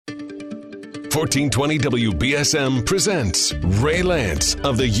1420 WBSM presents Ray Lance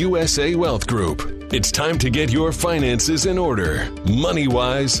of the USA Wealth Group. It's time to get your finances in order.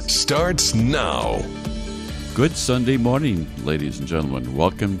 MoneyWise starts now. Good Sunday morning, ladies and gentlemen.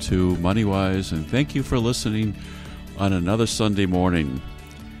 Welcome to MoneyWise, and thank you for listening on another Sunday morning.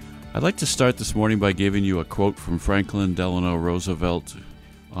 I'd like to start this morning by giving you a quote from Franklin Delano Roosevelt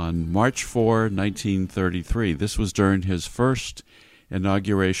on March 4, 1933. This was during his first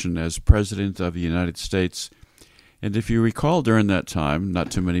inauguration as President of the United States. And if you recall, during that time, not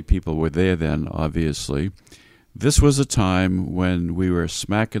too many people were there then, obviously, this was a time when we were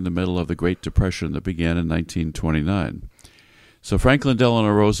smack in the middle of the Great Depression that began in 1929. So Franklin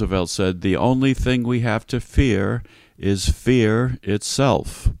Delano Roosevelt said, "The only thing we have to fear is fear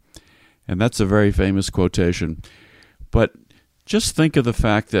itself." And that's a very famous quotation. But just think of the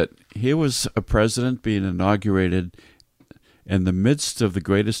fact that here was a president being inaugurated in the midst of the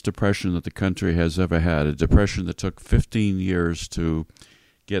greatest depression that the country has ever had, a depression that took 15 years to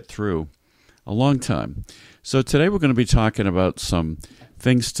get through, a long time. So today we're going to be talking about some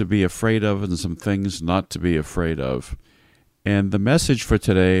things to be afraid of and some things not to be afraid of. And the message for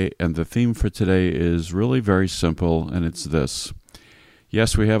today and the theme for today is really very simple, and it's this.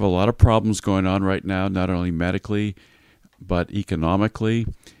 Yes, we have a lot of problems going on right now, not only medically, but economically,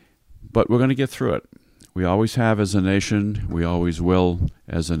 but we're going to get through it. We always have as a nation. We always will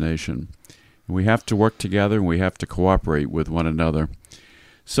as a nation. And we have to work together, and we have to cooperate with one another.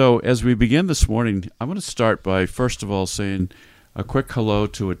 So as we begin this morning, I'm going to start by, first of all, saying a quick hello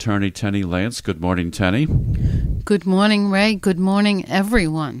to Attorney Tenny Lance. Good morning, Tenny. Good morning, Ray. Good morning,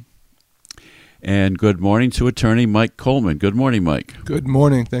 everyone. And good morning to Attorney Mike Coleman. Good morning, Mike. Good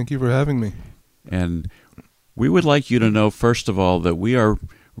morning. Thank you for having me. And we would like you to know, first of all, that we are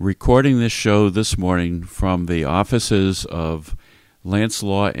recording this show this morning from the offices of Lance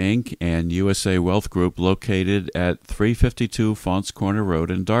Law, Inc. and USA Wealth Group located at 352 Fonts Corner Road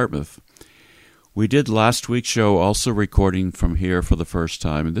in Dartmouth. We did last week's show also recording from here for the first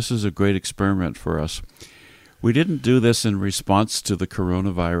time, and this is a great experiment for us. We didn't do this in response to the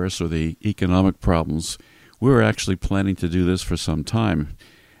coronavirus or the economic problems. We were actually planning to do this for some time,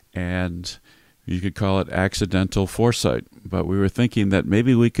 and you could call it accidental foresight, but we were thinking that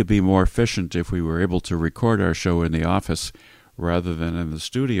maybe we could be more efficient if we were able to record our show in the office rather than in the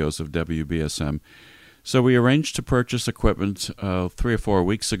studios of WBSM. So we arranged to purchase equipment 3 or 4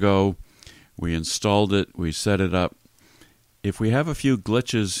 weeks ago. We installed it. We set it up. If we have a few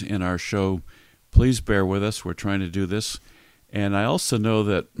glitches in our show, please bear with us. We're trying to do this. And I also know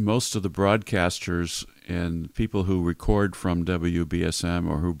that most of the broadcasters and people who record from WBSM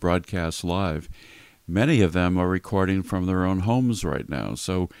or who broadcast live, many of them are recording from their own homes right now.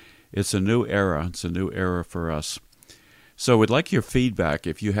 So it's a new era. It's a new era for us. So we'd like your feedback.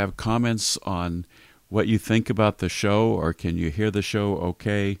 If you have comments on what you think about the show or can you hear the show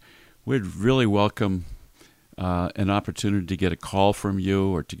okay, we'd really welcome an opportunity to get a call from you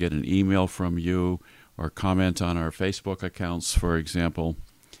or to get an email from you or comment on our Facebook accounts, for example.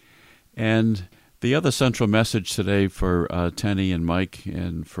 And the other central message today for Tenny and Mike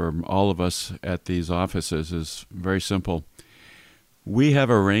and for all of us at these offices is very simple. We have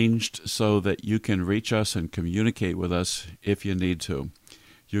arranged so that you can reach us and communicate with us if you need to.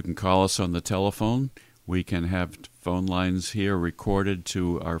 You can call us on the telephone. We can have phone lines here recorded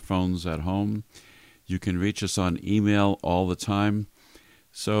to our phones at home. You can reach us on email all the time.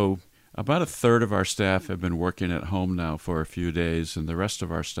 So about a third of our staff have been working at home now for a few days, and the rest of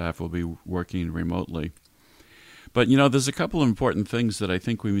our staff will be working remotely. But, you know, there's a couple of important things that I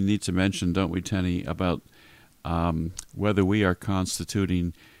think we need to mention, don't we, Tenny, about whether we are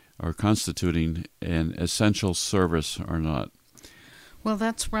constituting an essential service or not. Well,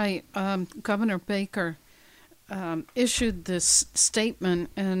 that's right. Governor Baker issued this statement,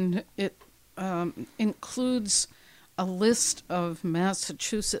 and it includes a list of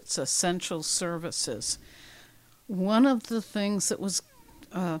Massachusetts essential services. One of the things that was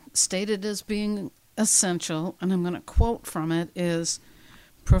stated as being essential, and I'm going to quote from it, is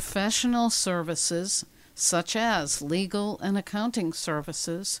professional services such as legal and accounting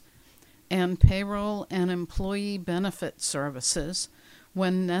services and payroll and employee benefit services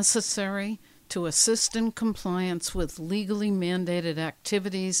when necessary to assist in compliance with legally mandated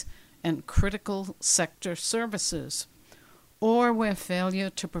activities and critical sector services, or where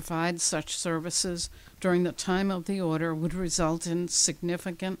failure to provide such services during the time of the order would result in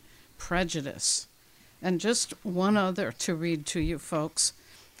significant prejudice. And just one other to read to you folks.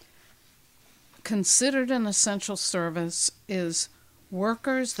 Considered an essential service is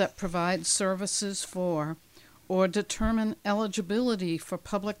workers that provide services for or determine eligibility for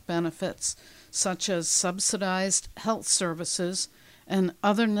public benefits such as subsidized health services and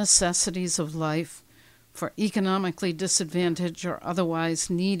other necessities of life for economically disadvantaged or otherwise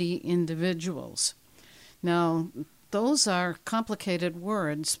needy individuals. Now, those are complicated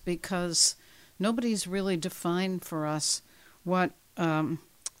words because nobody's really defined for us what a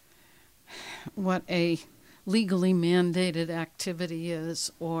legally mandated activity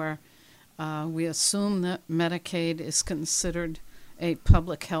is, or we assume that Medicaid is considered a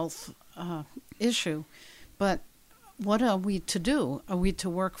public health issue. But what are we to do? Are we to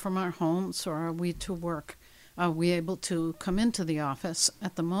work from our homes, or are we able to come into the office?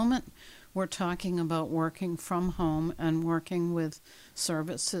 At the moment, we're talking about working from home and working with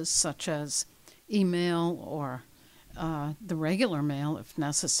services such as email or the regular mail if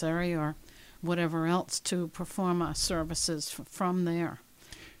necessary, or whatever else to perform our services from there.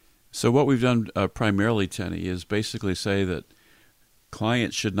 So what we've done primarily, Tenny, is basically say that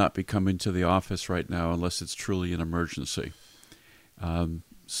clients should not be coming to the office right now unless it's truly an emergency.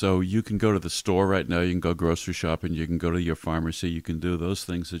 So you can go to the store right now, you can go grocery shopping, you can go to your pharmacy, you can do those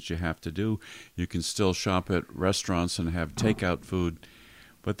things that you have to do. You can still shop at restaurants and have takeout food.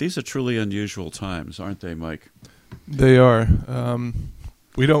 But these are truly unusual times, aren't they, Mike? They are.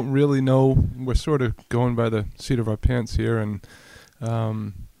 We don't really know. We're sort of going by the seat of our pants here and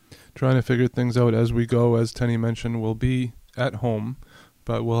trying to figure things out as we go. As Tenny mentioned, we'll be at home,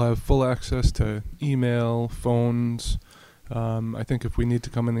 but we'll have full access to email, phones. I think if we need to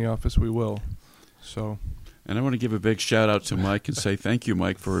come in the office, we will. And I want to give a big shout out to Mike and say thank you,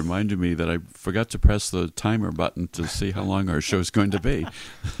 Mike, for reminding me that I forgot to press the timer button to see how long our show is going to be.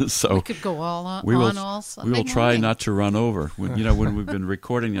 So we could go all on all Sunday We will try morning. not to run over. When we've been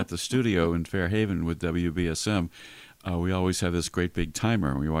recording at the studio in Fairhaven with WBSM, we always have this great big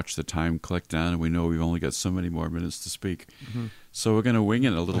timer, and we watch the time click down, and we know we've only got so many more minutes to speak. Mm-hmm. So we're going to wing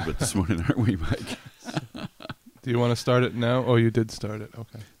it a little bit this morning, aren't we, Mike? Do you want to start it now? Oh, you did start it.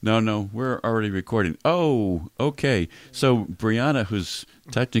 Okay. No, we're already recording. Oh, okay. So Brianna, who's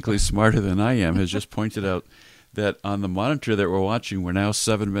technically smarter than I am, has just pointed out that on the monitor that we're watching, we're now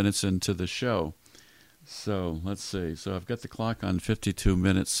 7 minutes into the show. So let's see. So I've got the clock on 52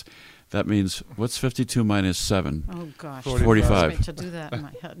 minutes. That means, what's 52 minus 7? Oh, gosh. 45. To do that in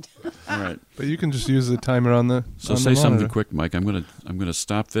my head. All right. But you can just use the timer on the So on say the something monitor. quick, Mike. I'm gonna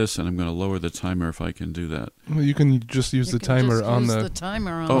stop this, and I'm gonna lower the timer if I can do that. Well, you can just use You the can timer just on use the... the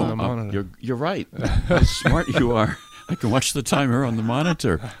timer on Oh, the monitor. you're right. How smart you are. I can watch the timer on the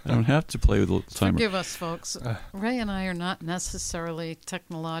monitor. I don't have to play with the timer. Forgive us, folks. Ray and I are not necessarily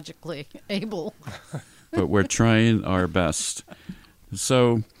technologically able. But we're trying our best.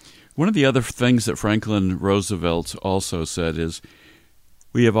 So one of the other things that Franklin Roosevelt also said is,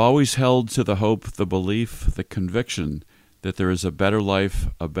 we have always held to the hope, the belief, the conviction that there is a better life,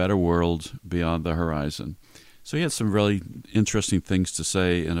 a better world beyond the horizon. So he had some really interesting things to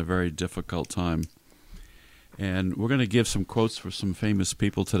say in a very difficult time. And we're going to give some quotes for some famous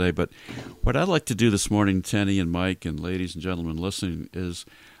people today. But what I'd like to do this morning, Tenny and Mike and ladies and gentlemen listening, is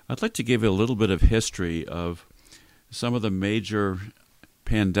I'd like to give you a little bit of history of some of the major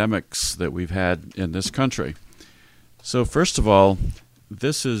pandemics that we've had in this country. So first of all,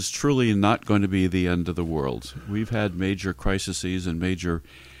 this is truly not going to be the end of the world. We've had major crises and major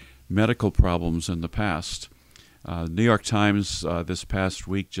medical problems in the past. New York Times this past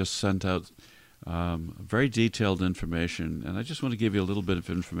week just sent out very detailed information, and I just want to give you a little bit of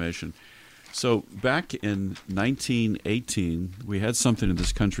information. So back in 1918, we had something in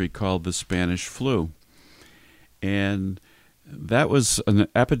this country called the Spanish flu. And that was an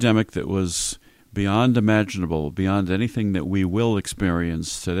epidemic that was beyond imaginable, beyond anything that we will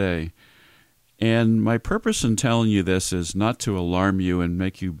experience today. And my purpose in telling you this is not to alarm you and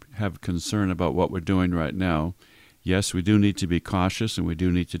make you have concern about what we're doing right now. Yes, we do need to be cautious, and we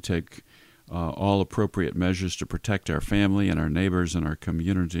do need to take all appropriate measures to protect our family and our neighbors and our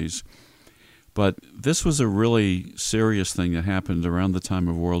communities. But this was a really serious thing that happened around the time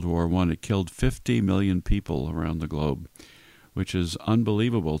of World War I. It killed 50 million people around the globe, which is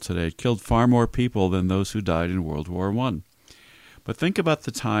unbelievable today. It killed far more people than those who died in World War I. But think about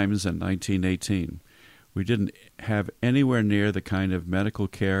the times in 1918. We didn't have anywhere near the kind of medical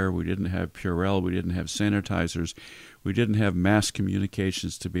care. We didn't have Purell. We didn't have sanitizers. We didn't have mass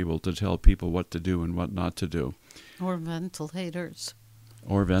communications to be able to tell people what to do and what not to do. Or ventilators.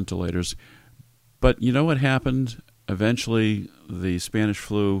 But you know what happened? Eventually, the Spanish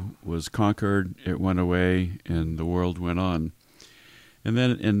flu was conquered, it went away, and the world went on. And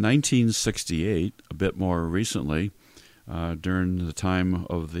then in 1968, a bit more recently, during the time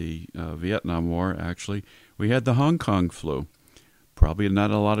of the Vietnam War, actually, We had the Hong Kong flu. Probably not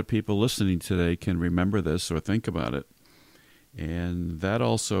a lot of people listening today can remember this or think about it. And that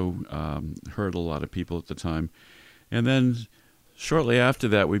also hurt a lot of people at the time. And then shortly after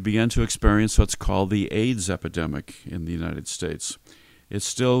that, we began to experience what's called the AIDS epidemic in the United States. It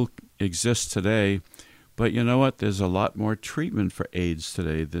still exists today, but you know what? There's a lot more treatment for AIDS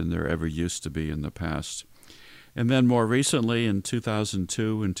today than there ever used to be in the past. And then more recently, in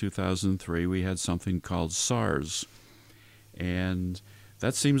 2002 and 2003, we had something called SARS. And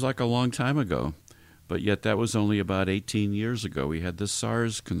that seems like a long time ago, but yet that was only about 18 years ago. We had the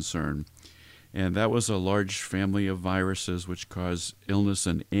SARS concern, and that was a large family of viruses which caused illness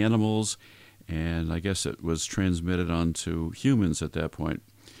in animals, and I guess it was transmitted onto humans at that point.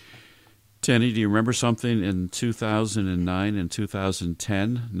 Tenny, do you remember something in 2009 and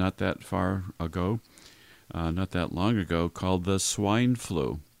 2010, not that far ago, not that long ago, called the swine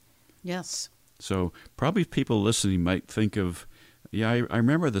flu? Yes. So probably people listening might think of, I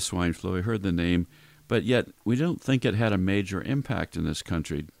remember the swine flu, I heard the name, but yet we don't think it had a major impact in this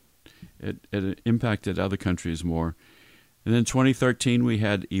country. It impacted other countries more. And in 2013 we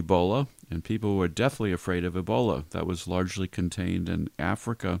had Ebola, and people were definitely afraid of Ebola. That was largely contained in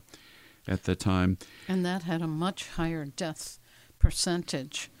Africa at the time. And that had a much higher death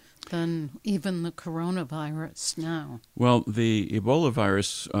percentage than even the coronavirus now. Well, the Ebola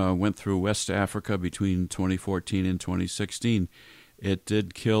virus went through West Africa between 2014 and 2016. It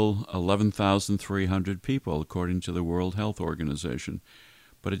did kill 11,300 people, according to the World Health Organization.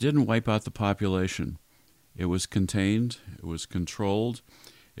 But it didn't wipe out the population. It was contained. It was controlled.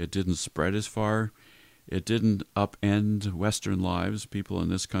 It didn't spread as far. It didn't upend Western lives, people in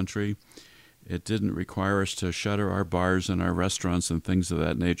this country. It didn't require us to shutter our bars and our restaurants and things of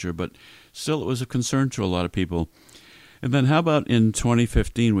that nature, but still it was a concern to a lot of people. And then how about in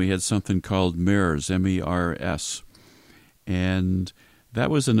 2015 we had something called MERS, M-E-R-S, and that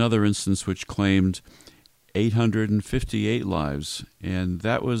was another instance which claimed 858 lives, and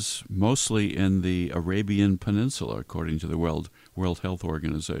that was mostly in the Arabian Peninsula, according to the World Health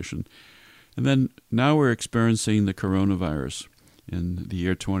Organization. And then now we're experiencing the coronavirus in the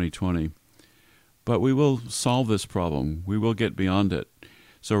year 2020. But we will solve this problem. We will get beyond it.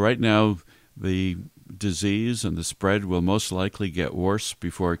 So right now, the disease and the spread will most likely get worse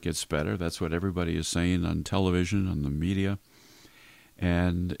before it gets better. That's what everybody is saying on television, on the media.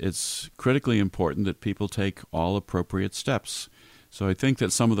 And it's critically important that people take all appropriate steps. So I think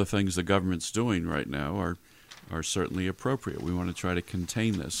that some of the things the government's doing right now are certainly appropriate. We want to try to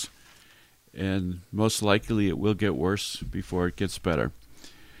contain this. And most likely it will get worse before it gets better.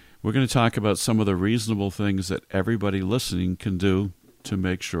 We're going to talk about some of the reasonable things that everybody listening can do to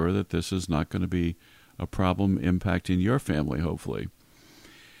make sure that this is not going to be a problem impacting your family, hopefully.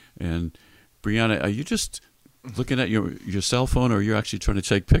 And Brianna, are you just looking at your cell phone, or are you actually trying to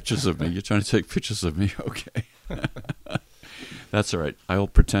take pictures of me? You're trying to take pictures of me? Okay. That's all right. I will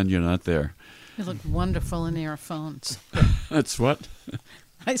pretend you're not there. You look wonderful in earphones. That's what?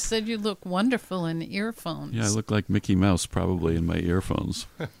 I said you look wonderful in earphones. Yeah, I look like Mickey Mouse probably in my earphones.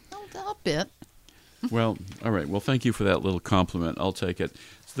 A bit. Well, all right. Well, thank you for that little compliment. I'll take it.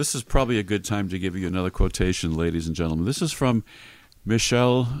 This is probably a good time to give you another quotation, ladies and gentlemen. This is from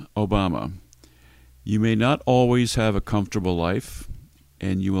Michelle Obama. You may not always have a comfortable life,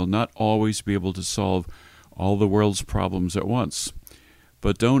 and you will not always be able to solve all the world's problems at once.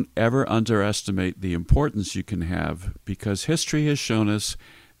 But don't ever underestimate the importance you can have, because history has shown us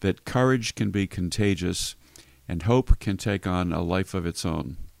that courage can be contagious and hope can take on a life of its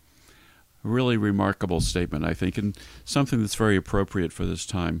own. A really remarkable statement, I think, and something that's very appropriate for this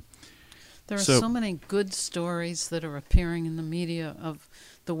time. There are so many good stories that are appearing in the media of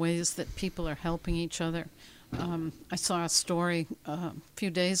the ways that people are helping each other. I saw a story a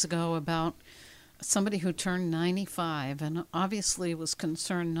few days ago about somebody who turned 95 and obviously was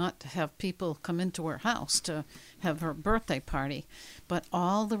concerned not to have people come into her house to have her birthday party, but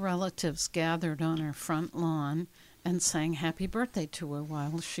all the relatives gathered on her front lawn and sang happy birthday to her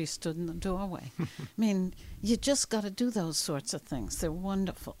while she stood in the doorway. I mean, you just got to do those sorts of things. They're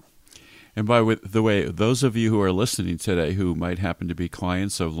wonderful. And by the way, those of you who are listening today who might happen to be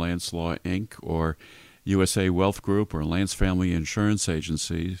clients of Lance Law, Inc. or USA Wealth Group or Lance Family Insurance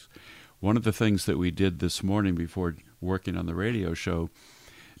Agencies, one of the things that we did this morning before working on the radio show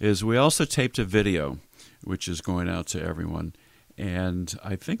is we also taped a video, which is going out to everyone. And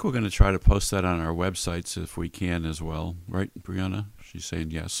I think we're going to try to post that on our websites if we can as well. Right, Brianna? She's saying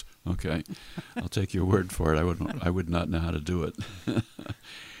yes. Okay. I'll take your word for it. I would not know how to do it.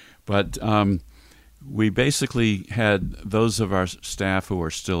 But we basically had those of our staff who are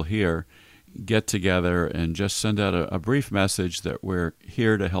still here get together and just send out a brief message that we're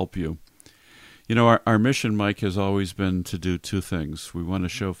here to help you. You know, our mission, Mike, has always been to do two things. We want to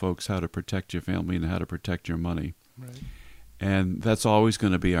show folks how to protect your family and how to protect your money. Right. And that's always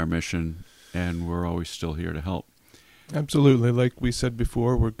going to be our mission, and we're always still here to help. Absolutely. Like we said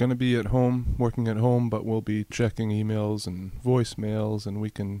before, we're going to be at home, working at home, but we'll be checking emails and voicemails, and we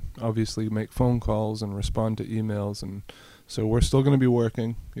can obviously make phone calls and respond to emails. And so we're still going to be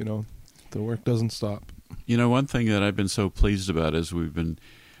working. You know, the work doesn't stop. You know, one thing that I've been so pleased about as we've been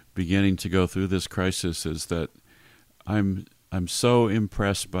beginning to go through this crisis is that I'm so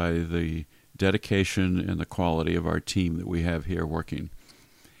impressed by the dedication and the quality of our team that we have here working.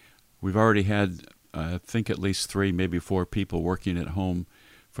 We've already had, I think, at least 3, maybe 4 people working at home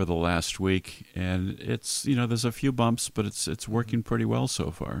for the last week, and it's, you know, there's a few bumps, but it's working pretty well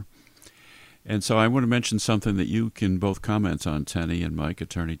so far. And so I want to mention something that you can both comment on, Tenny and Mike,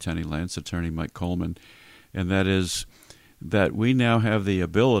 Attorney Tenny Lance, Attorney Mike Coleman, and that is that we now have the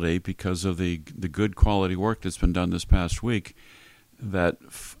ability, because of the good quality work that's been done this past week, that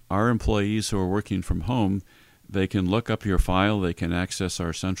our employees who are working from home, they can look up your file, they can access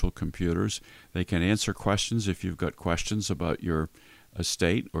our central computers, they can answer questions if you've got questions about your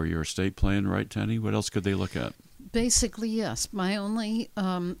estate or your estate plan, right, Tenny? What else could they look at? Basically, yes. My only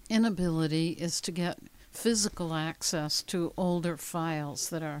inability is to get physical access to older files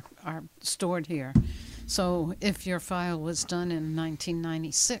that are stored here. So if your file was done in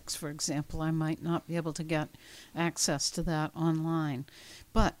 1996, for example, I might not be able to get access to that online.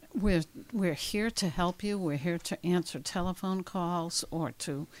 But we're here to help you. We're here to answer telephone calls or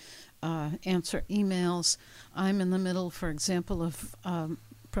to answer emails. I'm in the middle, for example, of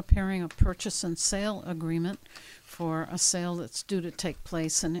preparing a purchase and sale agreement for a sale that's due to take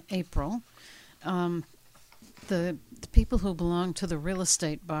place in April. The people who belong to the real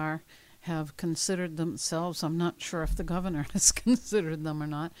estate bar have considered themselves, I'm not sure if the governor has considered them or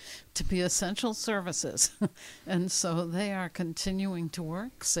not, to be essential services. And so they are continuing to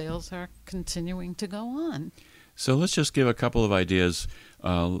work. Sales are continuing to go on. So let's just give a couple of ideas.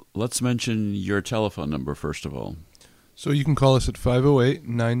 Let's mention your telephone number, first of all. So you can call us at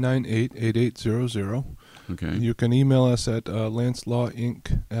 508-998-8800. Okay. You can email us at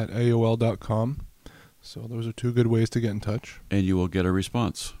lancelawinc@aol.com. So those are 2 good ways to get in touch. And you will get a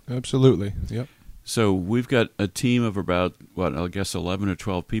response. Absolutely. Yep. So we've got a team of about, I guess 11 or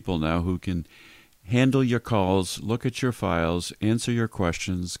 12 people now who can handle your calls, look at your files, answer your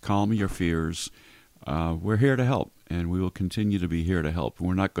questions, calm your fears. We're here to help, and we will continue to be here to help.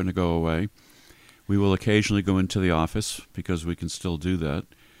 We're not going to go away. We will occasionally go into the office because we can still do that.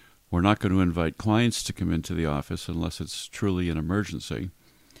 We're not going to invite clients to come into the office unless it's truly an emergency.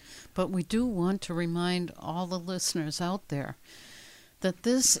 But we do want to remind all the listeners out there that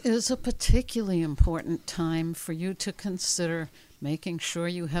this is a particularly important time for you to consider making sure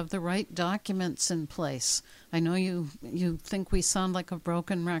you have the right documents in place. I know you think we sound like a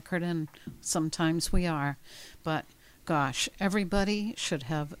broken record, and sometimes we are, but gosh, everybody should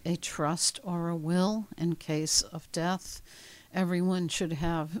have a trust or a will in case of death. Everyone should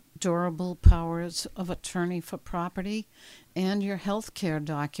have durable powers of attorney for property and your health care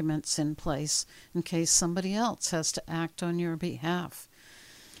documents in place in case somebody else has to act on your behalf.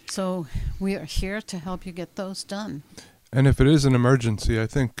 So we are here to help you get those done. And if it is an emergency, I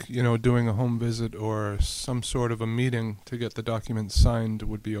think, doing a home visit or some sort of a meeting to get the documents signed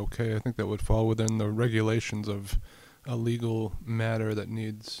would be okay. I think that would fall within the regulations of a legal matter that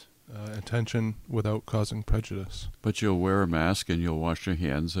needs attention without causing prejudice. But you'll wear a mask and you'll wash your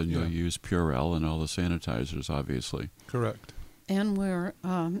hands and you'll use Purell and all the sanitizers, obviously. Correct. And we're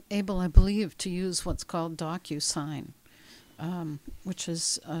able, I believe, to use what's called DocuSign, which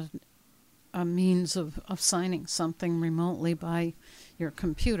is a means of signing something remotely by your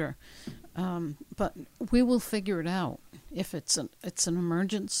computer. But we will figure it out. If it's an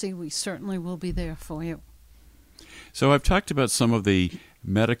emergency, we certainly will be there for you. So I've talked about some of the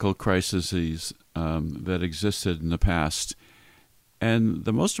medical crises that existed in the past. And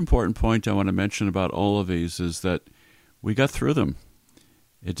the most important point I want to mention about all of these is that we got through them.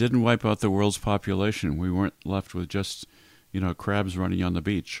 It didn't wipe out the world's population. We weren't left with just, crabs running on the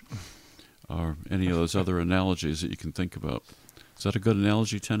beach or any of those other analogies that you can think about. Is that a good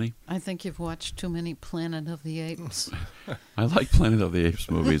analogy, Tenny? I think you've watched too many Planet of the Apes. I like Planet of the Apes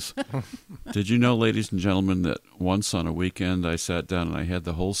movies. Did you know, ladies and gentlemen, that once on a weekend I sat down and I had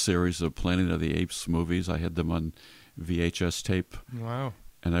the whole series of Planet of the Apes movies. I had them on VHS tape. Wow.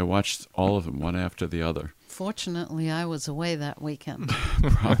 And I watched all of them, one after the other. Fortunately, I was away that weekend.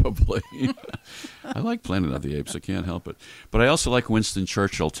 Probably. I like Planet of the Apes. I can't help it. But I also like Winston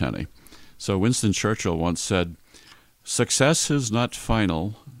Churchill, Tenny. So Winston Churchill once said, "Success is not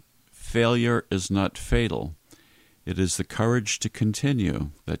final, failure is not fatal. It is the courage to continue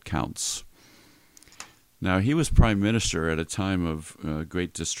that counts." Now, he was prime minister at a time of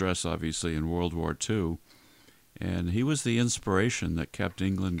great distress, obviously, in World War II, and he was the inspiration that kept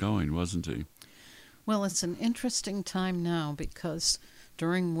England going, wasn't he? Well, it's an interesting time now because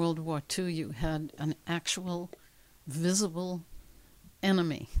during World War II you had an actual visible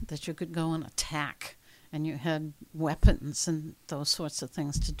enemy that you could go and attack, and you had weapons and those sorts of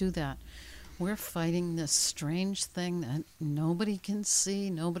things to do that. We're fighting this strange thing that nobody can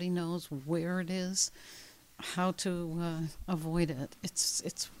see, nobody knows where it is, how to avoid it.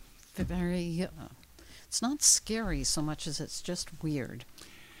 It's very, it's not scary so much as it's just weird.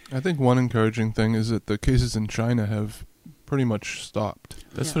 I think one encouraging thing is that the cases in China have pretty much stopped.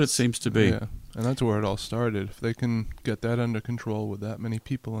 That's what it seems to be. Yeah, and that's where it all started. If they can get that under control with that many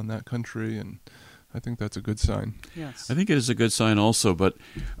people in that country, and I think that's a good sign. Yes. I think it is a good sign also, but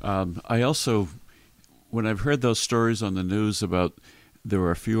I also, when I've heard those stories on the news about there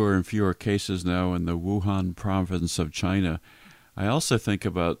are fewer and fewer cases now in the Wuhan province of China, I also think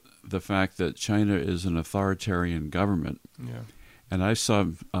about the fact that China is an authoritarian government. Yeah. And I saw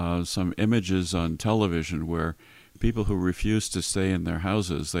some images on television where people who refused to stay in their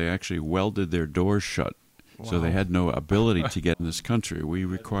houses, they actually welded their doors shut. Wow. So they had no ability to get in this country. We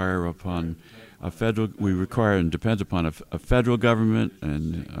require and depend upon a federal government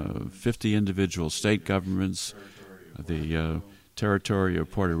and 50 individual state governments, the territory of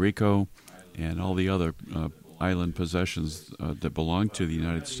Puerto Rico, and all the other island possessions that belong to the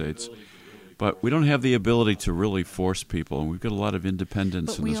United States. But we don't have the ability to really force people, and we've got a lot of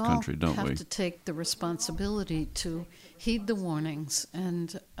independence in this country, don't we? But we all have to take the responsibility to heed the warnings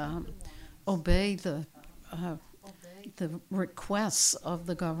and obey the requests of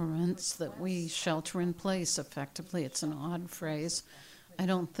the governments that we shelter in place effectively. It's an odd phrase. I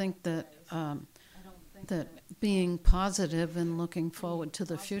don't think that that being positive and looking forward to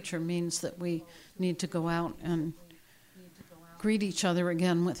the future means that we need to go out and greet each other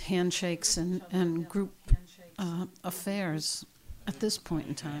again with handshakes and group affairs at this point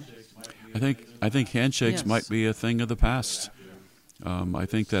in time. I think handshakes might be a thing of the past. I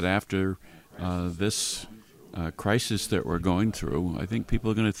think that after this crisis that we're going through, I think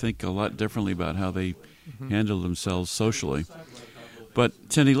people are going to think a lot differently about how they handle themselves socially. But,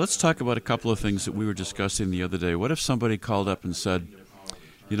 Tindy, let's talk about a couple of things that we were discussing the other day. What if somebody called up and said,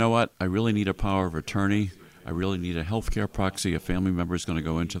 you know what, I really need a power of attorney. I really need a healthcare proxy. A family member is going to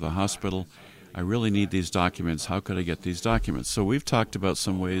go into the hospital. I really need these documents. How could I get these documents? So we've talked about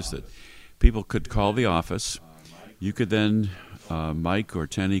some ways that people could call the office. You could then, Mike or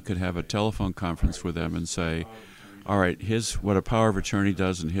Tenny could have a telephone conference with them and say, all right, here's what a power of attorney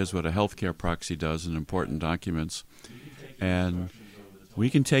does and here's what a healthcare proxy does and important documents. And we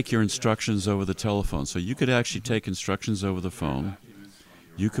can take your instructions over the telephone. So you could actually take instructions over the phone.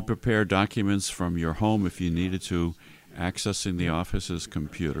 You could prepare documents from your home if you needed to, accessing the office's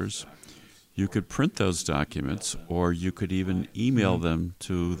computers. You could print those documents, or you could even email them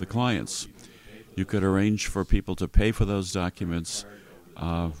to the clients. You could arrange for people to pay for those documents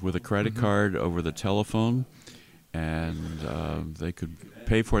with a credit card over the telephone, and they could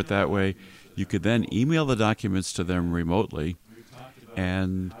pay for it that way. You could then email the documents to them remotely.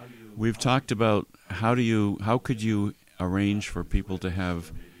 And we've talked about how could you arrange for people to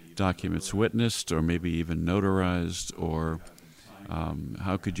have documents witnessed or maybe even notarized, or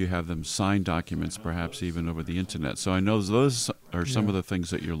how could you have them sign documents perhaps even over the internet? So I know those are some of the things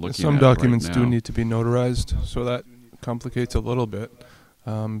that you're looking at Some documents right now. do need to be notarized, so that complicates a little bit.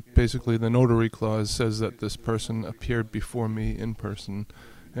 Basically, the notary clause says that this person appeared before me in person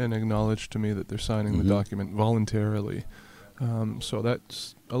and acknowledged to me that they're signing the document voluntarily. So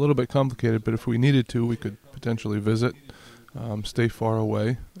that's a little bit complicated, but if we needed to, we could potentially visit, stay far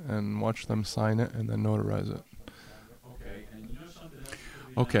away, and watch them sign it and then notarize it.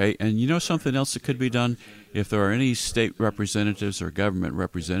 Okay, and you know something else that could be done? If there are any state representatives or government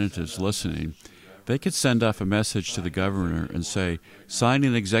representatives listening, they could send off a message to the governor and say, sign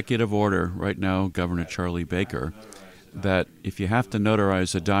an executive order right now, Governor Charlie Baker, that if you have to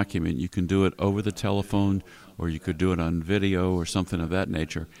notarize a document, you can do it over the telephone, or you could do it on video or something of that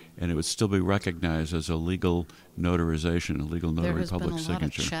nature, and it would still be recognized as a legal notarization, a legal notary public signature. There has been a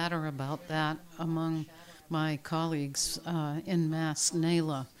lot of chatter about that among my colleagues in Mass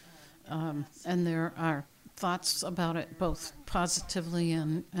NALA, and there are thoughts about it both positively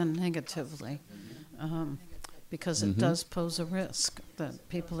and negatively, because it does pose a risk that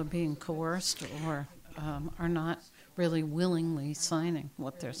people are being coerced or are not really willingly signing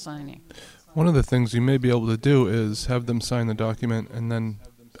what they're signing. One of the things you may be able to do is have them sign the document and then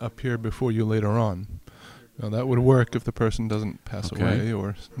appear before you later on. Now, that would work if the person doesn't pass away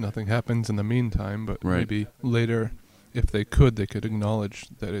or nothing happens in the meantime, but maybe later, if they could acknowledge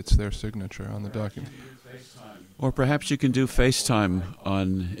that it's their signature on the document. Or perhaps you can do FaceTime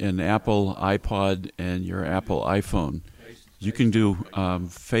on an Apple iPod and your Apple iPhone. You can do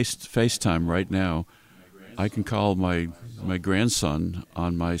FaceTime right now. I can call my grandson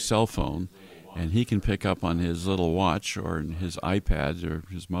on my cell phone, and he can pick up on his little watch or his iPad or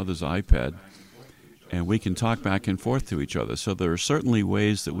his mother's iPad, and we can talk back and forth to each other. So there are certainly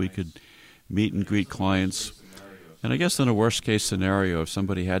ways that we could meet and greet clients. And I guess in a worst-case scenario, if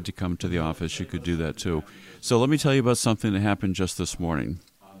somebody had to come to the office, you could do that too. So let me tell you about something that happened just this morning.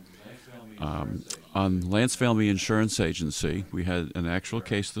 On Lance Family Insurance Agency, we had an actual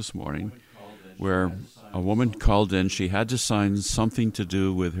case this morning where a woman called in. She had to sign something to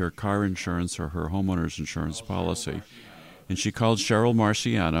do with her car insurance or her homeowner's insurance policy. And she called Cheryl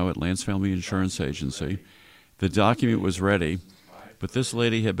Marciano at Lance Family Insurance Agency. The document was ready, but this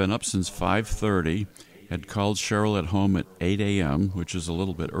lady had been up since 5:30, had called Cheryl at home at 8 a.m., which is a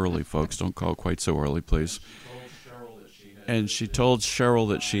little bit early, folks. Don't call quite so early, please. And she told Cheryl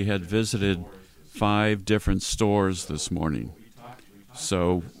that she had visited 5 different stores this morning.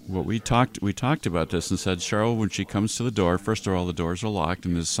 So what we talked about this and said, Cheryl, when she comes to the door, first of all, the doors are locked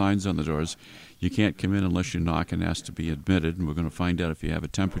and there's signs on the doors. You can't come in unless you knock and ask to be admitted, and we're going to find out if you have a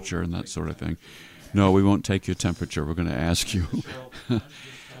temperature and that sort of thing. No, we won't take your temperature. We're going to ask you.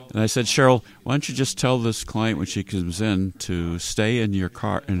 And I said, Cheryl, why don't you just tell this client when she comes in to stay in her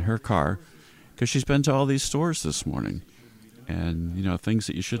car, because she's been to all these stores this morning, and things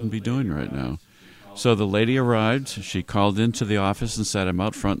that you shouldn't be doing right now. So the lady arrived. She called into the office and sat him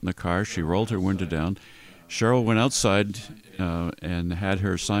out front in the car. She rolled her window down. Cheryl went outside and had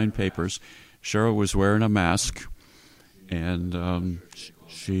her sign papers. Cheryl was wearing a mask, and I'm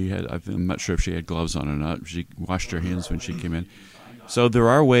not sure if she had gloves on or not. She washed her hands when she came in. So there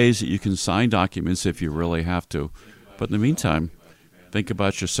are ways that you can sign documents if you really have to. But in the meantime, think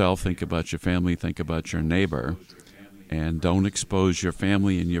about yourself, think about your family, think about your neighbor, and don't expose your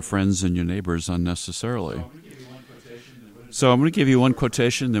family and your friends and your neighbors unnecessarily. So I'm going to give you one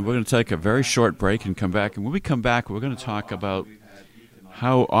quotation, then we're going to take a very short break and come back. And when we come back, we're going to talk about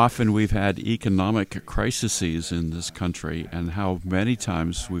how often we've had economic crises in this country and how many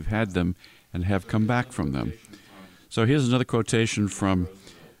times we've had them and have come back from them. So here's another quotation from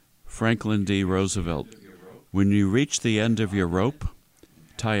Franklin D. Roosevelt. When you reach the end of your rope,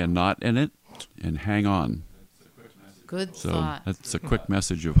 tie a knot in it and hang on. Good thought. So that's a quick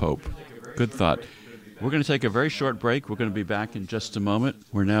message of hope. Good thought. We're going to take a very short break. We're going to be back in just a moment.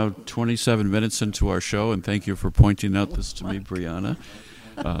 We're now 27 minutes into our show, and thank you for pointing out this to me, Brianna.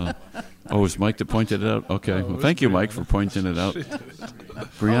 It was Mike that pointed it out? Okay. Well, thank you, Mike, for pointing it out.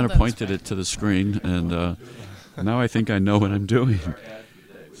 Brianna pointed it to the screen, and now I think I know what I'm doing.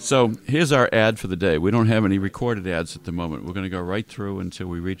 So here's our ad for the day. We don't have any recorded ads at the moment. We're going to go right through until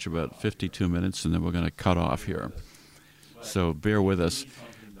we reach about 52 minutes, and then we're going to cut off here. So bear with us.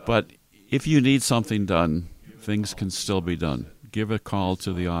 But if you need something done, things can still be done. Give a call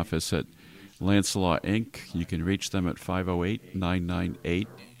to the office at Lance Law, Inc. You can reach them at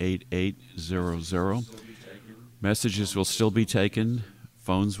 508-998-8800. Messages will still be taken.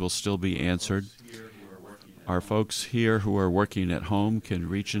 Phones will still be answered. Our folks here who are working at home can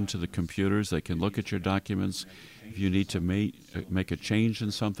reach into the computers. They can look at your documents. If you need to make a change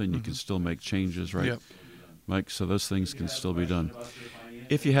in something, you can still make changes, right, Yep. Mike? So those things can still be done.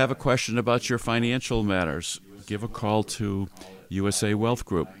 If you have a question about your financial matters, give a call to USA Wealth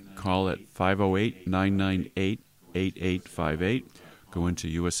Group. Call at 508-998-8858. Go into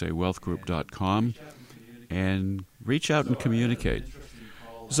usawealthgroup.com and reach out and communicate.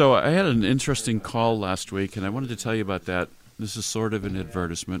 So I had an interesting call last week, and I wanted to tell you about that. This is sort of an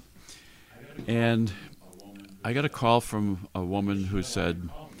advertisement. And I got a call from a woman who said,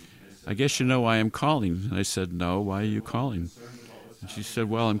 I guess you know why I'm calling. And I said, no, why are you calling? And she said,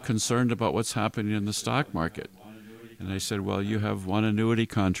 well, I'm concerned about what's happening in the stock market. And I said, well, you have one annuity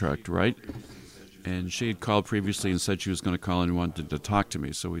contract, right? And she had called previously and said she was going to call and wanted to talk to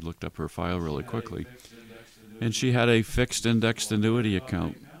me, so we looked up her file really quickly. And she had a fixed indexed annuity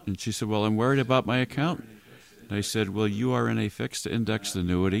account. And she said, well, I'm worried about my account. And I said, well, you are in a fixed indexed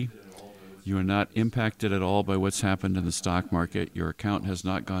annuity. You are not impacted at all by what's happened in the stock market. Your account has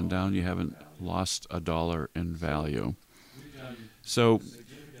not gone down. You haven't lost a dollar in value. So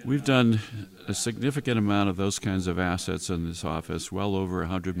we've done a significant amount of those kinds of assets in this office, well over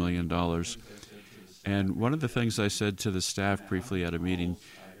 $100 million. And one of the things I said to the staff briefly at a meeting,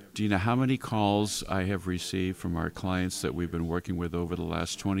 do you know how many calls I have received from our clients that we've been working with over the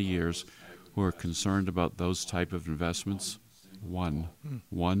last 20 years who are concerned about those type of investments?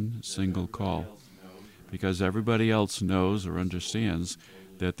 One single call. Because everybody else knows or understands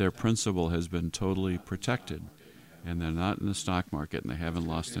that their principal has been totally protected and they're not in the stock market and they haven't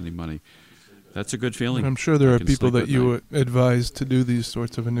lost any money. That's a good feeling. And I'm sure there I are can people sleep that at you night. advised to do these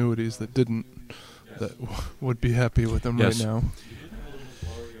sorts of annuities that would be happy with them Yes. right now.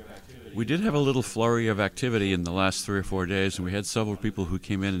 We did have a little flurry of activity in the last 3 or 4 days, and we had several people who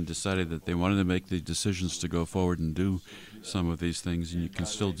came in and decided that they wanted to make the decisions to go forward and do some of these things, and you can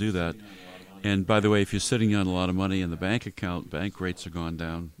still do that. And by the way, if you're sitting on a lot of money in the bank account, bank rates have gone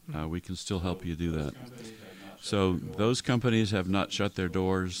down, we can still help you do that. So those companies have not shut their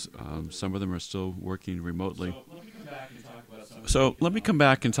doors. Some of them are still working remotely. So let me come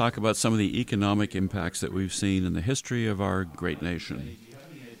back and talk about some of the economic impacts that we've seen in the history of our great nation.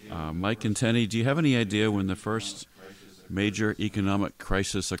 Mike and Tenny, do you have any idea when the first major economic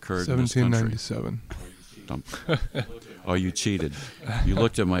crisis occurred in this country? 1797. Oh, you cheated. You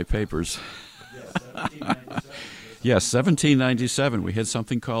looked at my papers. Yes, 1797. We had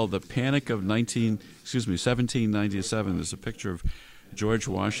something called the Panic of 1797. There's a picture of George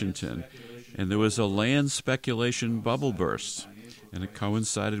Washington. And there was a land speculation bubble burst. And it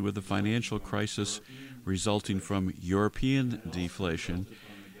coincided with the financial crisis resulting from European deflation.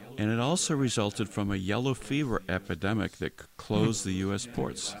 And it also resulted from a yellow fever epidemic that closed the U.S.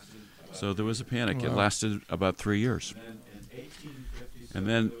 ports. So there was a panic. It lasted about 3 years. And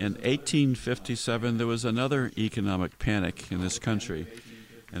then in 1857, there was another economic panic in this country,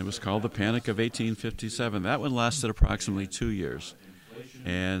 and it was called the Panic of 1857. That one lasted approximately 2 years.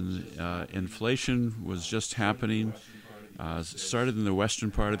 And inflation was just happening. It started in the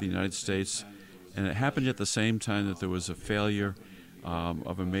western part of the United States, and it happened at the same time that there was a failure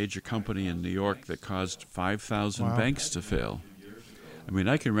of a major company in New York that caused 5,000 banks to fail. I mean,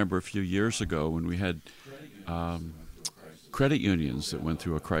 I can remember a few years ago when we had credit unions that went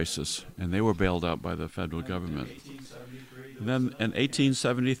through a crisis, and they were bailed out by the federal government. And then in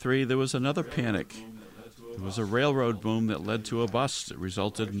 1873, there was another panic. There was a railroad boom that led to a bust. It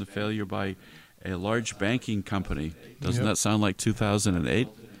resulted in the failure by a large banking company. Doesn't that sound like 2008?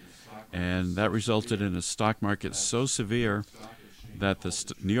 And that resulted in a stock market so severe that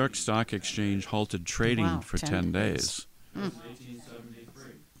the New York Stock Exchange halted trading for 10 days.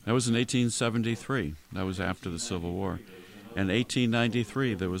 That was in 1873. That was after the Civil War. In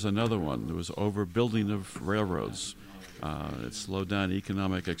 1893, there was another one. There was overbuilding of railroads. It slowed down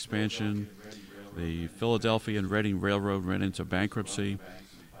economic expansion. The Philadelphia and Reading Railroad ran into bankruptcy,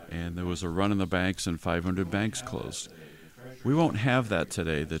 and there was a run on the banks, and 500 banks closed. We won't have that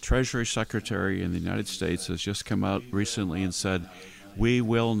today. The Treasury Secretary in the United States has just come out recently and said, we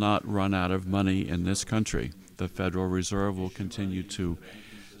will not run out of money in this country. The Federal Reserve will continue to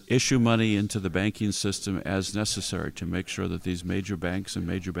issue money into the banking system as necessary to make sure that these major banks and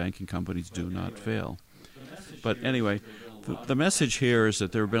major banking companies do not fail. But anyway, the message here is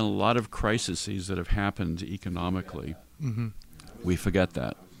that there have been a lot of crises that have happened economically. Mm-hmm. We forget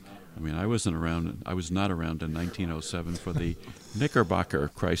that. I mean, I was not around in 1907 for the Knickerbocker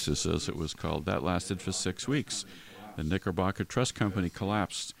crisis, as it was called. That lasted for 6 weeks. The Knickerbocker Trust Company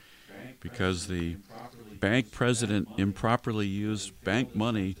collapsed because the bank president improperly used bank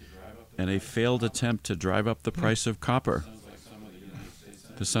money in a failed attempt to drive up the price of copper.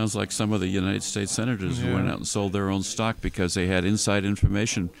 This sounds like some of the United States senators who went out and sold their own stock because they had inside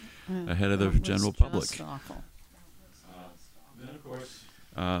information ahead of the general public.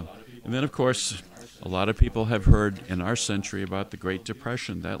 And then, of course, a lot of people have heard in our century about the Great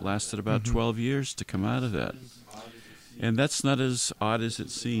Depression. That lasted about 12 years to come out of that. And that's not as odd as it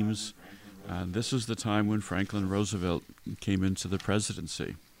seems. This was the time when Franklin Roosevelt came into the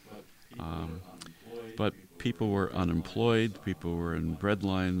presidency. But people were unemployed, people were in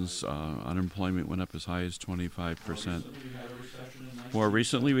breadlines, unemployment went up as high as 25%. More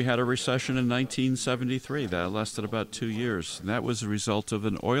recently, we had a recession in 1973. That lasted about 2 years. And that was a result of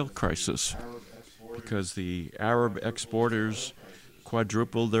an oil crisis because the Arab exporters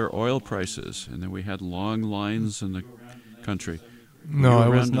quadrupled their oil prices. And then we had long lines in the country. No, I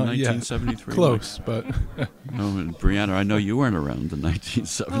was in not yet. 1973. Close, but... No, and Brianna, I know you weren't around in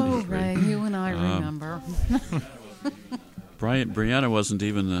 1973. Oh, Ray, you and I remember. Brianna wasn't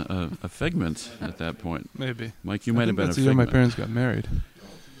even a figment at that point. Maybe. Mike, you might have been a that's the year figment. my parents got married.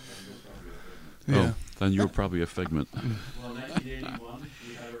 Yeah. Oh, then you were probably a figment.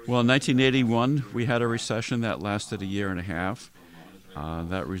 Well, in 1981, we had a recession that lasted a year and a half.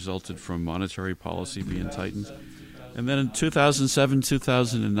 That resulted from monetary policy being tightened. And then in 2007,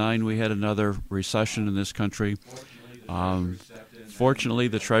 2009, we had another recession in this country. Fortunately,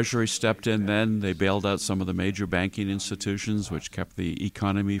 the Treasury stepped in then. They bailed out some of the major banking institutions, which kept the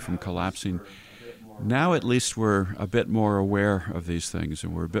economy from collapsing. Now at least we're a bit more aware of these things,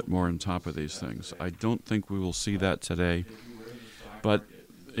 and we're a bit more on top of these things. I don't think we will see that today. But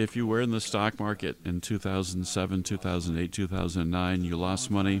if you were in the stock market in 2007, 2008, 2009, you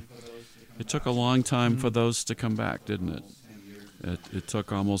lost money, it took a long time for those to come back, didn't it? It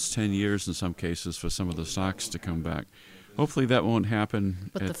took almost 10 years in some cases for some of the stocks to come back. Hopefully that won't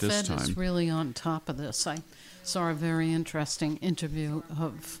happen at this time. But the Fed is really on top of this. I saw a very interesting interview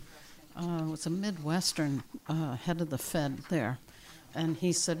of it was a Midwestern head of the Fed there. And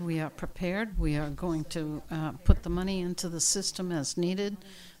he said, we are prepared. We are going to put the money into the system as needed.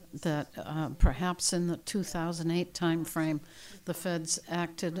 That perhaps in the 2008 timeframe, the Feds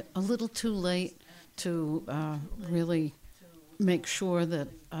acted a little too late to really make sure that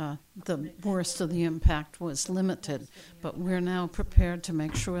the worst of the impact was limited. But we're now prepared to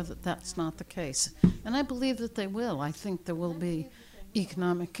make sure that that's not the case. And I believe that they will. I think there will be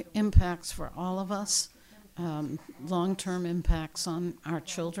economic impacts for all of us, long-term impacts on our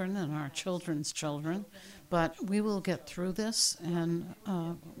children and our children's children. But we will get through this, and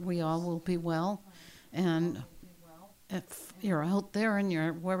we all will be well. And if you're out there and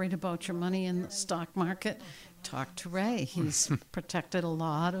you're worried about your money in the stock market, talk to Ray. He's protected a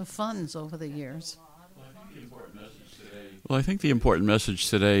lot of funds over the years. Well, I think the important message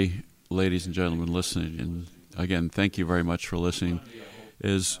today, ladies and gentlemen listening, and again, thank you very much for listening,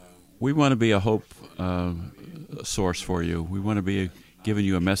 is we want to be a hope source for you. We want to be giving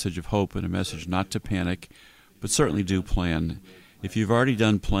you a message of hope and a message not to panic, but certainly do plan. If you've already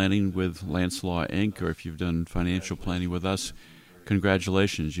done planning with Lance Law Inc., or if you've done financial planning with us,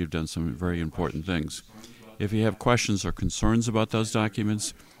 congratulations, you've done some very important things. If you have questions or concerns about those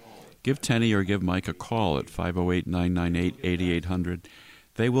documents, give Tenny or give Mike a call at 508-998-8800.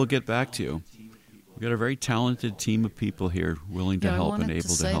 They will get back to you. We've got a very talented team of people here willing to help and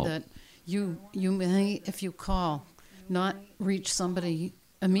able to help. I wanted to say that you may, if you call, not reach somebody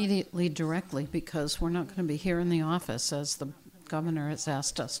immediately directly, because we're not going to be here in the office as the governor has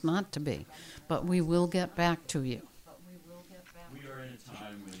asked us not to be. But we will get back to you.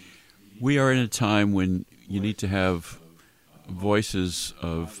 We are in a time when you need to have voices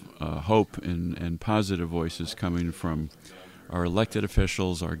of hope and positive voices coming from our elected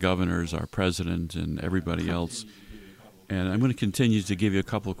officials, our governors, our president, and everybody else. And I'm going to continue to give you a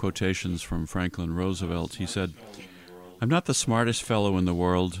couple of quotations from Franklin Roosevelt. He said, "I'm not the smartest fellow in the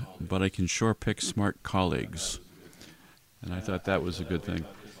world, but I can sure pick smart colleagues." And I thought that was a good thing.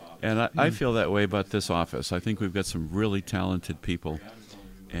 And I feel that way about this office. I think we've got some really talented people.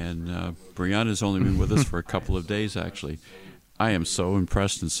 And Brianna's only been with us for a couple of days, actually. I am so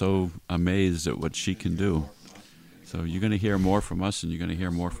impressed and so amazed at what she can do. So you're going to hear more from us, and you're going to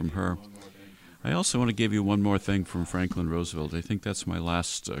hear more from her. I also want to give you one more thing from Franklin Roosevelt. I think that's my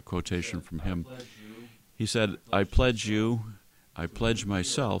last quotation from him. He said, I pledge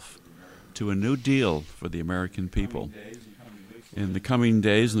myself to a new deal for the American people. In the coming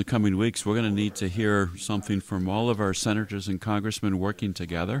days and the coming weeks, we're going to need to hear something from all of our senators and congressmen working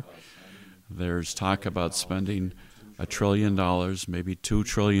together. There's talk about spending $1 trillion, maybe $2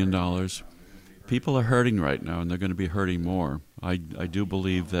 trillion. People are hurting right now, and they're going to be hurting more. I do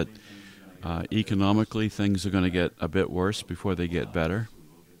believe that economically things are going to get a bit worse before they get better,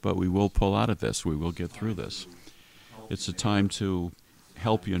 but we will pull out of this. We will get through this. It's a time to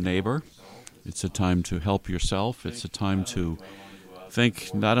help your neighbor. It's a time to help yourself. It's a time to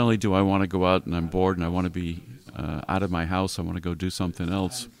think, not only do I want to go out and I'm bored and I want to be out of my house, I want to go do something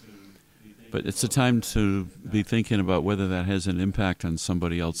else, but it's a time to be thinking about whether that has an impact on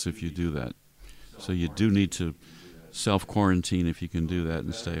somebody else if you do that. So you do need to self-quarantine if you can do that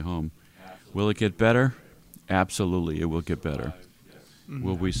and stay home. Will it get better? Absolutely, it will get better. Mm-hmm.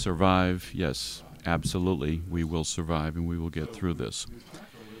 Will we survive? Yes, absolutely, we will survive, and we will get through this.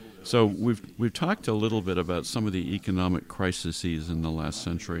 So we've talked a little bit about some of the economic crises in the last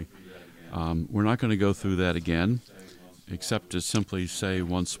century. We're not going to go through that again, except to simply say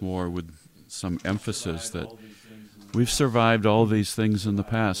once more with some emphasis that we've survived all these things in the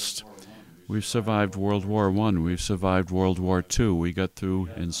past. We've survived World War I. We've survived World War II. We got through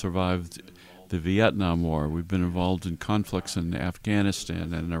and survived the Vietnam War. We've been involved in conflicts in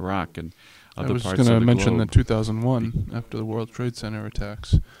Afghanistan and Iraq and other parts of the globe. I was going to mention that 2001, after the World Trade Center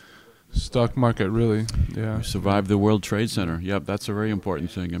attacks. Stock market, really, yeah. We survived the World Trade Center. Yep, that's a very important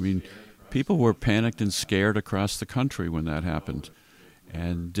thing. I mean, people were panicked and scared across the country when that happened.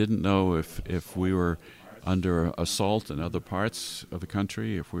 and didn't know if we were under assault in other parts of the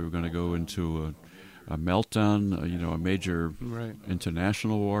country, if we were going to go into a meltdown, a major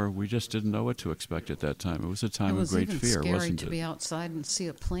international war. We just didn't know what to expect at that time. It was a time of great fear, wasn't it? It was even scary to be outside and see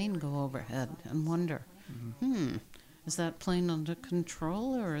a plane go overhead and wonder, is that plane under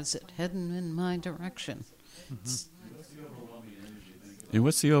control or is it heading in my direction? And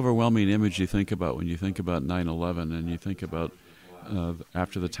what's the overwhelming image you think about when you think about 9/11 and you think about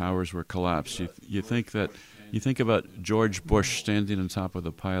after the towers were collapsed? You think about George Bush standing on top of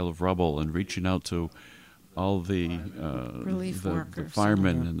the pile of rubble and reaching out to all the relief workers, the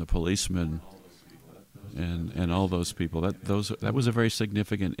firemen and the policemen and all those people. That was a very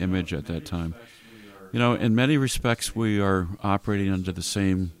significant image at that time. In many respects, we are operating under the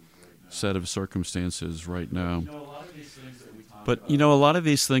same set of circumstances right now. But, a lot of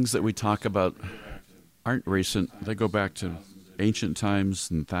these things that we talk about aren't recent. They go back to ancient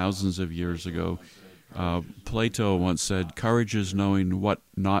times and thousands of years ago. Plato once said, "Courage is knowing what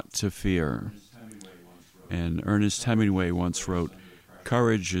not to fear." And Ernest Hemingway once wrote,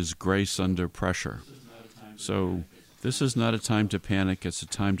 "Courage is grace under pressure." So this is not a time to panic. It's a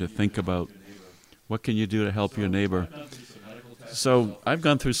time to think about what can you do to help your neighbor. So I've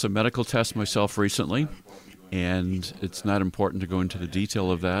gone through some medical tests myself recently, and it's not important to go into the detail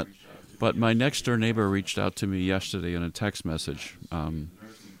of that. But my next-door neighbor reached out to me yesterday in a text message.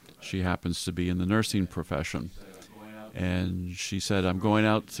 She happens to be in the nursing profession. And she said, "I'm going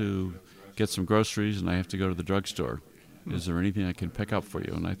out to get some groceries, and I have to go to the drugstore. Is there anything I can pick up for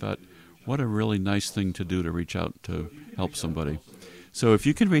you?" And I thought, what a really nice thing to do, to reach out to help somebody. So if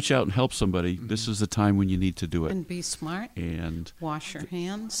you can reach out and help somebody, this is the time when you need to do it. And be smart. And wash your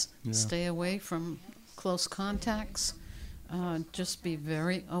hands. Stay away from close contacts. Just be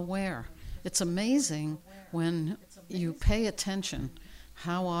very aware. It's amazing when you pay attention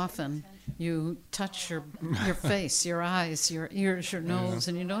how often you touch your face, your eyes, your ears, your nose,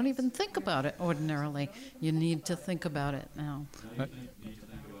 and you don't even think about it ordinarily. You need to think about it now.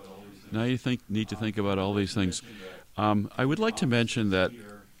 Now you need to think about all these things. I would like to mention that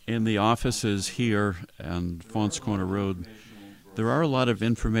in the offices here on Faunce Corner Road, there are a lot of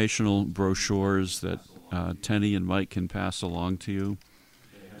informational brochures that Tenny and Mike can pass along to you.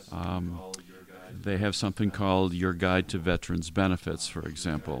 They have something called Your Guide to Veterans Benefits, for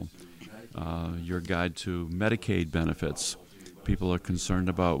example. Your Guide to Medicaid Benefits. People are concerned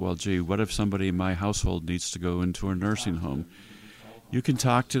about, well, gee, what if somebody in my household needs to go into a nursing home? You can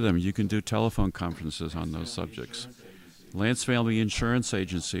talk to them. You can do telephone conferences on those subjects. Lance Family Insurance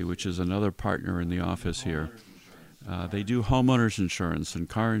Agency, which is another partner in the office here, they do homeowners insurance and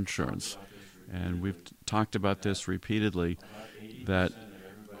car insurance. And we've talked about this repeatedly, that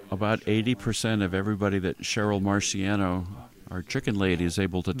about 80% of everybody that Cheryl Marciano, our chicken lady, is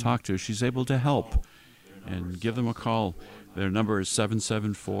able to talk to, she's able to help. And give them a call. Their number is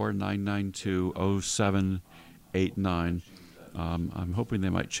 774-992-0789. I'm hoping they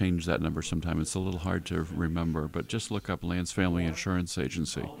might change that number sometime. It's a little hard to remember, but just look up Lance Family Insurance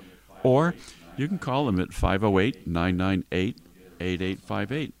Agency. Or you can call them at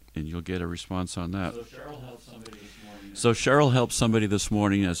 508-998-8858, and you'll get a response on that. So Cheryl helped somebody this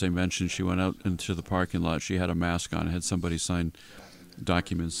morning. As I mentioned, she went out into the parking lot. She had a mask on, had somebody sign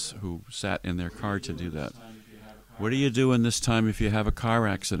documents who sat in their car to do that. What do you do in this time if you have a car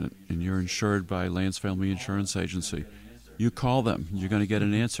accident and you're insured by Lance Family Insurance Agency? You call them. You're going to get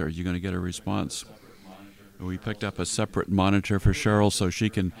an answer. You're going to get a response. We picked up a separate monitor for Cheryl so she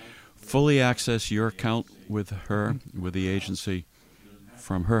can fully access your account with her, with the agency,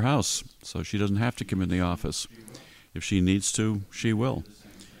 from her house. So she doesn't have to come in the office. If she needs to, she will.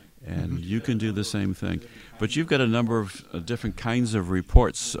 And you can do the same thing. But you've got a number of different kinds of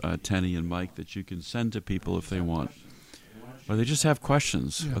reports, Tenny and Mike, that you can send to people if they want. Or they just have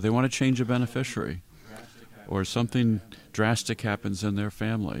questions. Or they want to change a beneficiary. Or something drastic happens in their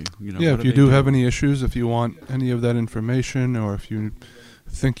family. If you do have any issues, if you want any of that information, or if you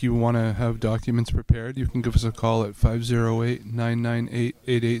think you want to have documents prepared, you can give us a call at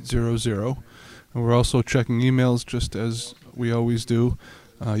 508-998-8800. And we're also checking emails just as we always do.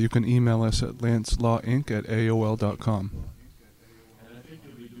 You can email us at lancelawinc@aol.com.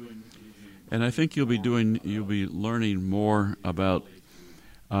 And I think you'll be learning more about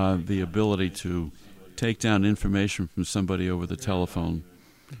the ability to take down information from somebody over the telephone,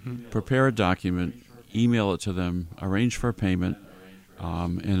 prepare a document, email it to them, arrange for payment,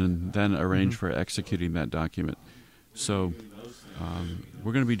 and then arrange for executing that document. So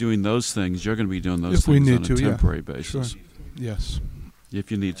we're going to be doing those things. You're going to be doing those things on a temporary basis. Sure. Yes.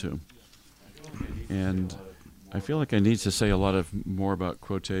 If you need to. And I feel like I need to say a lot more about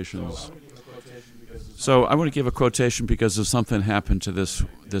quotations. So I want to give a quotation because of something happened to this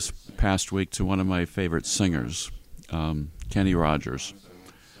past week to one of my favorite singers, Kenny Rogers.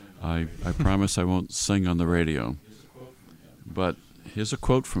 I promise I won't sing on the radio, but here's a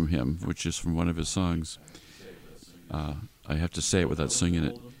quote from him, which is from one of his songs. I have to say it without singing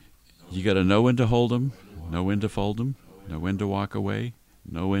it. You got to know when to hold 'em, know when to fold 'em, know when to walk away,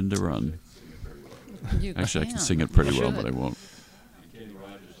 know when to run. Actually, I can sing it pretty well, but I won't.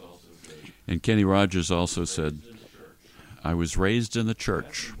 And Kenny Rogers also said, I was raised in the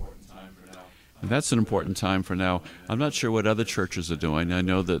church. And that's an important time for now. I'm not sure what other churches are doing. I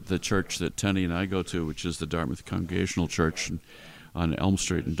know that the church that Tenny and I go to, which is the Dartmouth Congregational Church on Elm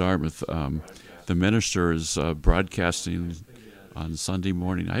Street in Dartmouth, the minister is broadcasting on Sunday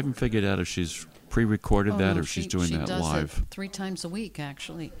morning. I haven't figured out if she's pre-recorded that or if she's doing that live. She does it 3 times a week,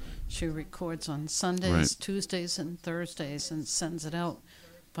 actually. She records on Sundays, right, Tuesdays, and Thursdays and sends it out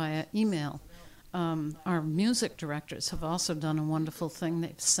via email. Our music directors have also done a wonderful thing.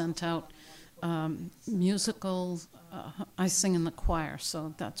 They've sent out musical, I sing in the choir,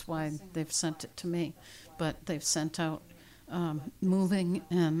 so that's why they've sent it to me. But they've sent out moving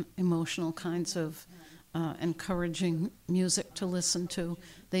and emotional kinds of encouraging music to listen to.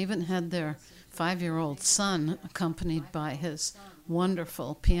 They even had their 5-year-old son accompanied by his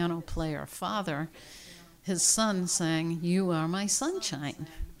wonderful piano player father. His son sang, "You Are My Sunshine,"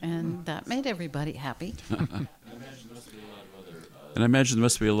 and that made everybody happy. And I imagine there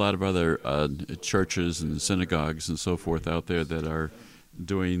must be a lot of other churches and synagogues and so forth out there that are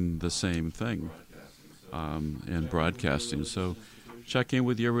doing the same thing and broadcasting. So check in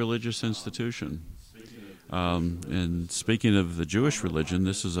with your religious institution. And speaking of the Jewish religion,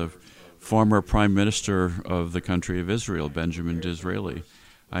 this is a former prime minister of the country of Israel, Benjamin Disraeli.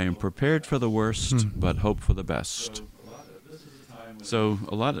 I am prepared for the worst, but hope for the best. So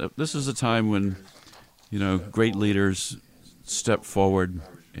this is a time when, great leaders step forward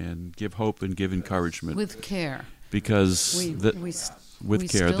and give hope and give encouragement. With care. Because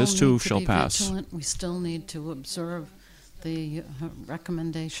with care, this too shall pass. Vigilant. We still need to observe the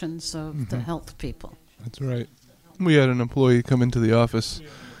recommendations of the health people. That's right. We had an employee come into the office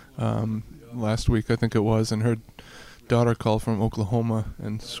last week, I think it was, and her daughter called from Oklahoma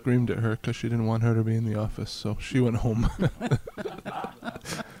and screamed at her because she didn't want her to be in the office, so she went home.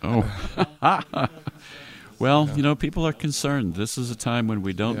 Oh. Well, people are concerned. This is a time when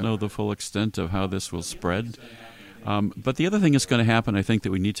we don't know the full extent of how this will spread. But the other thing that's going to happen, I think,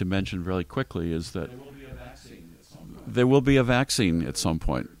 that we need to mention really quickly is that there will be a vaccine at some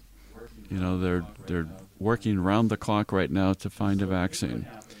point. They're working round the clock right now to find a vaccine.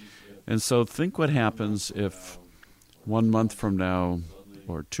 And so think what happens if 1 month from now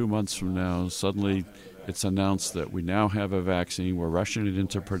or 2 months from now, suddenly it's announced that we now have a vaccine, we're rushing it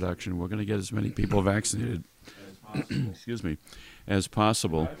into production, we're going to get as many people vaccinated as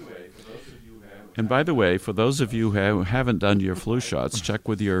possible. And by the way, for those of you who haven't done your flu shots, check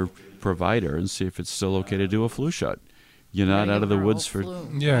with your provider and see if it's still okay to do a flu shot. You're not out of the woods for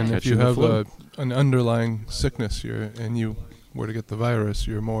and if you have an underlying sickness and you were to get the virus,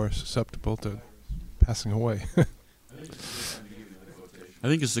 you're more susceptible to passing away. I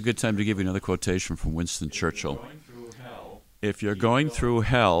think it's a good time to give you another quotation from Winston Churchill. If you're going through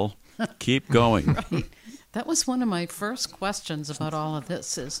hell, keep going. Right. That was one of my first questions about all of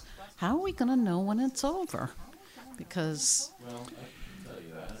this is, how are we going to know when it's over? Because...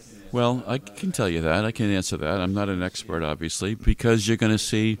 Well, I can tell you that. I can answer that. I'm not an expert, obviously, because you're going to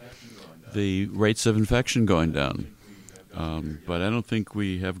see the rates of infection going down. But I don't think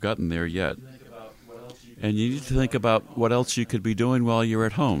we have gotten there yet. And you need to think about what else you could be doing while you're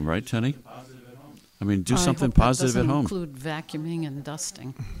at home, right, Tenny? I mean, do something positive at home. I hope that doesn't include vacuuming and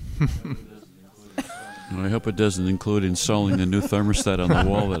dusting. I hope it doesn't include installing a new thermostat on the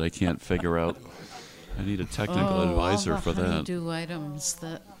wall that I can't figure out. I need a technical advisor for that. All the honey-do items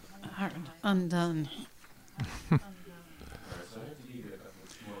that are undone.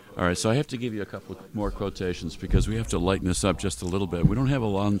 All right, so I have to give you a couple more quotations because we have to lighten this up just a little bit. We don't have a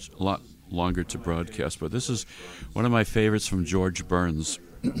lot longer to broadcast, but this is one of my favorites from George Burns.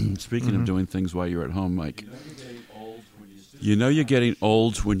 Speaking of doing things while you're at home, Mike. You know you're getting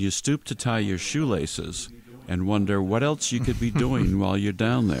old when you stoop to tie your shoelaces and wonder what else you could be doing while you're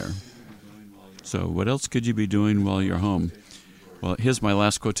down there. So what else could you be doing while you're home? Well, here's my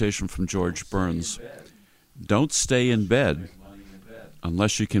last quotation from George Burns. Don't stay in bed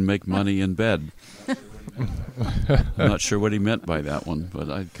unless you can make money in bed. I'm not sure what he meant by that one,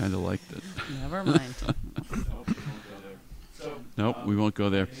 but I kind of liked it. Never mind. Nope, we won't go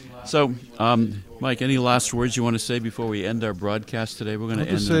there. So, Mike, any last words you want to say before we end our broadcast today? We're going to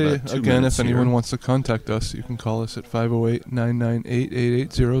end in about 2 again, minutes if anyone here. wants to contact us, you can call us at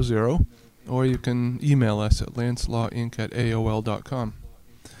 508-998-8800, or you can email us at lancelawinc@aol.com.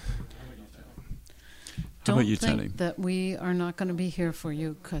 How about Don't you, think Tenny? that we are not going to be here for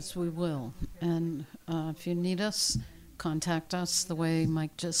you, because we will. And if you need us, contact us the way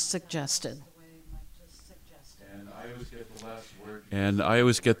Mike just suggested. And I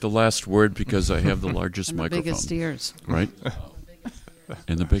always get the last word because I have the largest And the microphone. biggest ears. Right?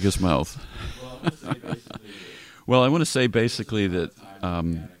 And the biggest mouth. Well, I want to say basically that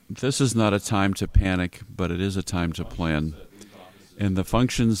this is not a time to panic, but it is a time to plan. And the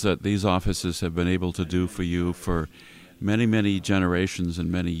functions that these offices have been able to do for you for many, many generations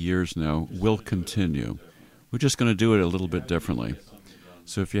and many years now will continue. We're just going to do it a little bit differently.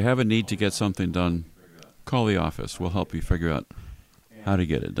 So if you have a need to get something done, call the office. We'll help you figure out how to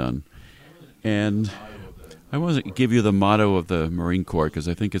get it done. And I want to give you the motto of the Marine Corps because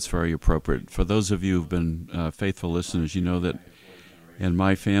I think it's very appropriate. For those of you who've been faithful listeners, you know that in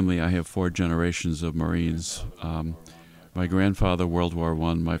my family I have 4 generations of Marines. My grandfather, World War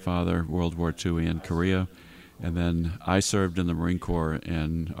I, my father, World War II and Korea, and then I served in the Marine Corps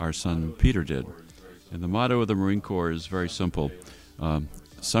and our son Peter did. And the motto of the Marine Corps is very simple,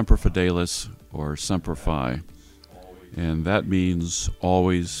 Semper Fidelis or Semper Fi, and that means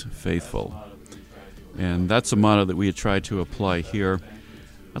always faithful. And that's a motto that we had tried to apply here.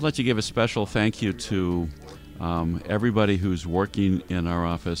 I'd like to give a special thank you to everybody who's working in our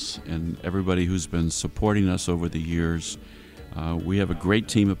office and everybody who's been supporting us over the years. We have a great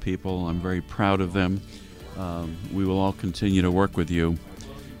team of people. I'm very proud of them. We will all continue to work with you.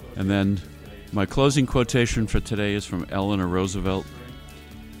 And then my closing quotation for today is from Eleanor Roosevelt.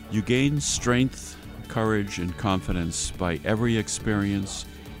 You gain strength, courage, and confidence by every experience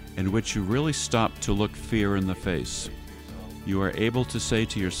in which you really stop to look fear in the face. You are able to say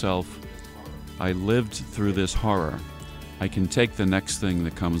to yourself, I lived through this horror. I can take the next thing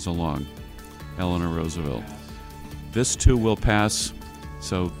that comes along. Eleanor Roosevelt. This too will pass,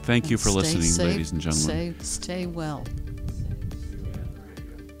 so thank you for Stay listening, safe, ladies and gentlemen. Stay well.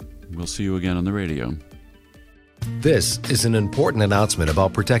 We'll see you again on the radio. This is an important announcement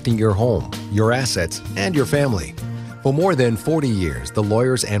about protecting your home, your assets, and your family. For more than 40 years, the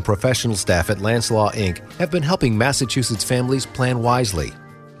lawyers and professional staff at Lance Law, Inc. have been helping Massachusetts families plan wisely.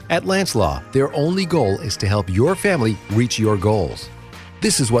 At Lance Law, their only goal is to help your family reach your goals.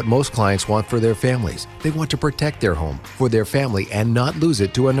 This is what most clients want for their families. They want to protect their home for their family and not lose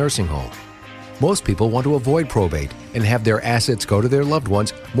it to a nursing home. Most people want to avoid probate and have their assets go to their loved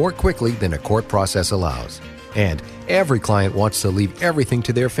ones more quickly than a court process allows. And every client wants to leave everything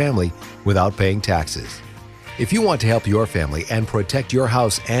to their family without paying taxes. If you want to help your family and protect your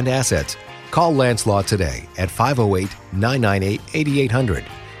house and assets, call Lance Law today at 508-998-8800.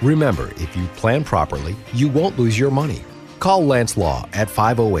 Remember, if you plan properly, you won't lose your money. Call Lance Law at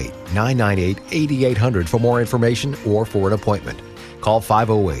 508-998-8800 for more information or for an appointment. Call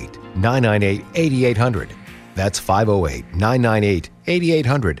 508-998-8800. That's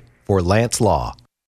 508-998-8800 for Lance Law.